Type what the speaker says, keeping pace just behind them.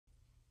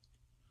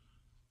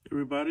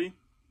Everybody,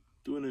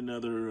 doing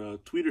another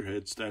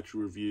Tweeterhead statue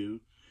review,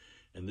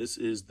 and this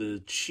is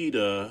the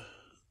Cheetah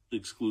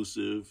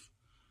exclusive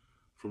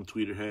from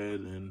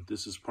Tweeterhead, and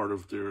this is part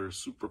of their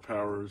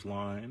superpowers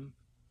line.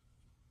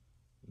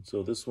 And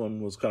so this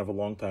one was kind of a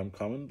long time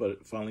coming, but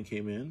it finally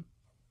came in.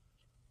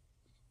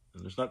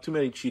 And there's not too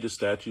many Cheetah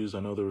statues. I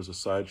know there was a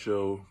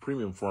Sideshow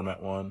premium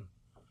format one,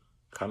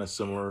 kind of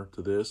similar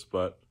to this,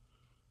 but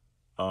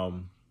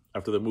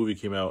after the movie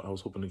came out, I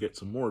was hoping to get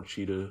some more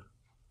Cheetah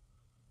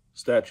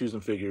statues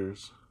and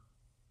figures,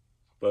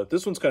 but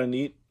this one's kind of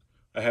neat.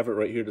 I have it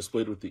right here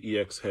displayed with the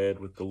EX head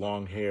with the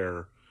long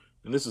hair,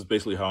 and this is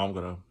basically how I'm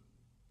gonna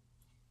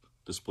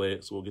display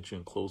it. So we'll get you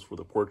in close for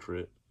the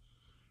portrait.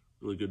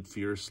 Really good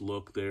fierce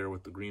look there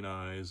with the green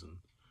eyes and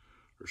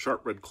her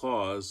sharp red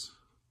claws.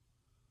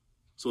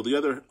 So the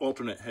other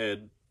alternate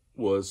head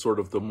was sort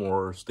of the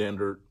more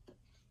standard,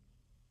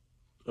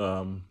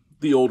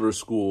 the older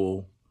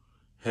school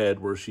head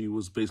where she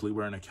was basically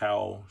wearing a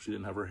cowl. She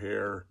didn't have her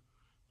hair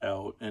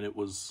out, and it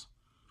was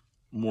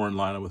more in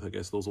line with, I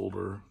guess, those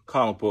older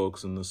comic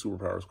books and the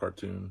Superpowers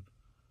cartoon.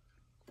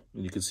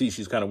 And you can see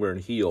she's kind of wearing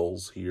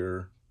heels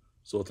here,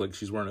 so it's like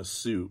she's wearing a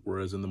suit,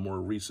 whereas in the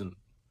more recent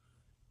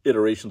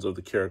iterations of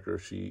the character,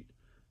 she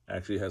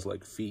actually has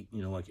like feet,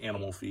 you know, like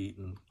animal feet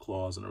and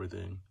claws and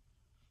everything.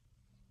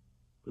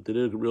 But they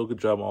did a real good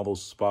job on all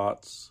those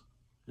spots,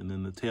 and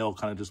then the tail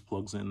kind of just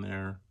plugs in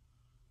there.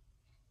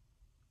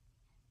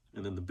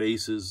 And then the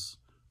base is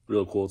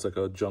real cool. It's like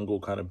a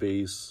jungle kind of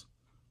base,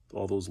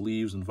 all those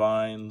leaves and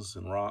vines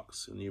and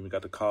rocks, and you even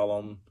got the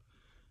column.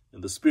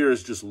 And the spear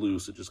is just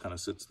loose. It just kind of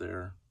sits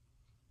there.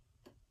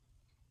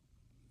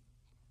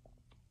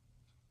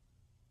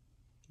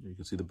 You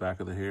can see the back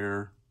of the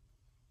hair.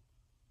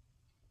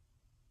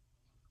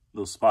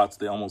 Those spots,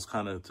 they almost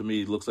kind of, to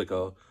me, looks like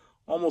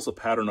almost a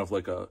pattern of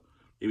like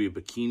maybe a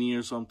bikini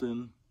or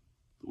something.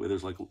 The way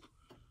there's like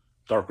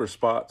darker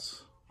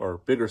spots or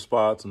bigger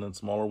spots and then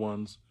smaller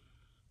ones.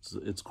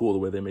 It's cool the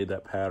way they made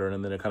that pattern,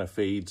 and then it kind of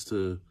fades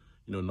to,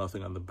 you know,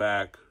 nothing on the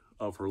back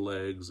of her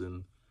legs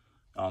and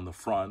on the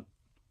front.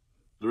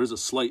 There is a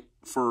slight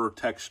fur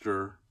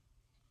texture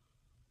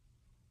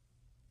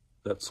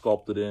that's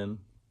sculpted in,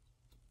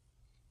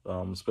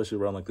 especially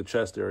around like the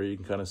chest area. You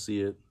can kind of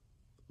see it,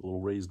 little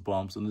raised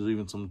bumps, and there's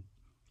even some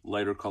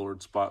lighter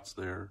colored spots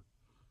there.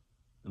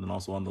 And then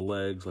also on the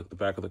legs, like the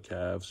back of the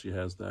calves, she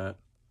has that.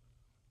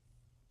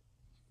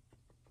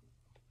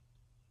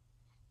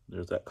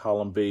 There's that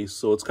column base.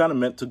 So it's kind of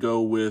meant to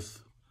go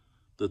with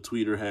the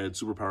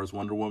Tweeterhead Superpowers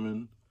Wonder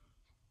Woman.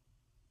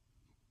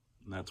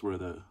 And that's where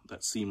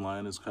that seam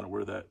line is, kind of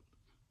where that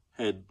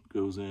head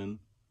goes in.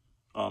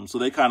 So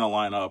they kind of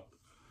line up.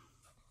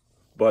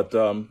 But,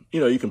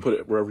 you know, you can put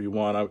it wherever you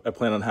want. I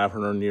plan on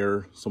having her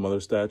near some other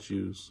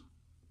statues.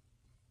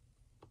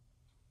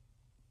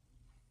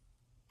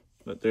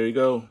 But there you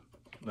go.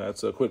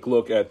 That's a quick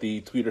look at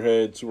the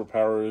Tweeterhead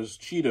Superpowers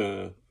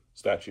Cheetah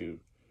statue.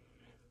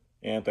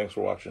 And thanks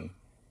for watching.